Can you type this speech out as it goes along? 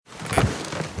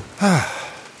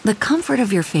The comfort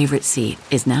of your favorite seat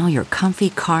is now your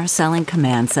comfy car selling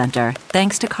command center,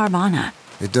 thanks to Carvana.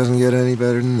 It doesn't get any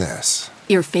better than this.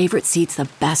 Your favorite seat's the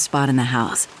best spot in the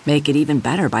house. Make it even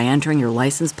better by entering your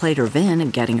license plate or VIN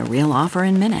and getting a real offer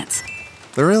in minutes.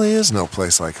 There really is no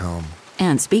place like home.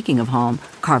 And speaking of home,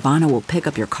 Carvana will pick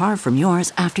up your car from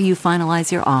yours after you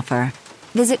finalize your offer.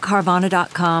 Visit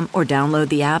Carvana.com or download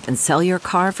the app and sell your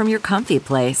car from your comfy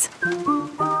place.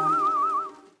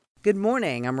 Good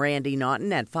morning, I'm Randy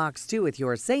Naughton at Fox 2 with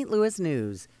your St. Louis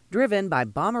news. Driven by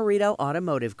Bommarito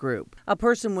Automotive Group. A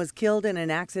person was killed in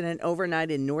an accident overnight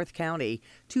in North County.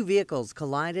 Two vehicles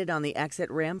collided on the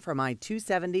exit ramp from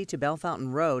I-270 to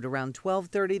Bellefontaine Road around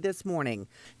 12:30 this morning.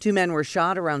 Two men were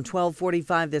shot around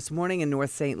 12:45 this morning in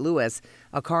North St. Louis.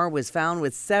 A car was found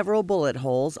with several bullet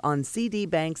holes on C.D.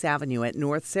 Banks Avenue at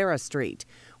North Sarah Street.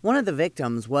 One of the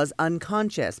victims was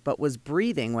unconscious but was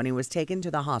breathing when he was taken to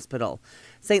the hospital.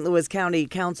 St. Louis County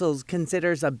Council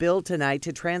considers a bill tonight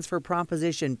to transfer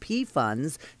Proposition P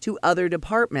funds to other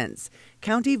departments.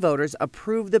 County voters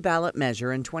approved the ballot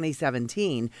measure in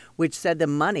 2017, which said the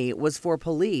money was for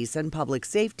police and public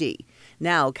safety.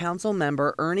 Now, Council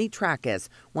member Ernie Trakas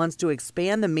wants to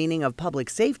expand the meaning of public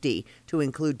safety to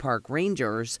include park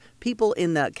rangers, people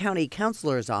in the county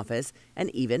councilor's office, and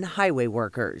even highway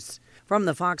workers. From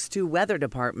the Fox 2 Weather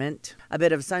Department, a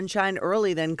bit of sunshine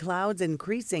early, then clouds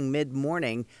increasing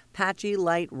mid-morning. Patchy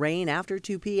light rain after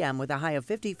 2 p.m. with a high of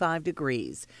 55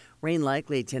 degrees. Rain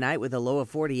likely tonight with a low of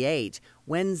 48.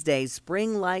 Wednesday,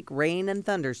 spring-like rain and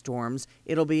thunderstorms.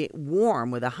 It'll be warm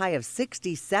with a high of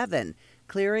 67.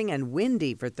 Clearing and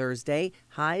windy for Thursday.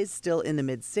 Highs still in the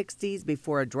mid-60s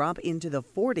before a drop into the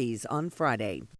 40s on Friday.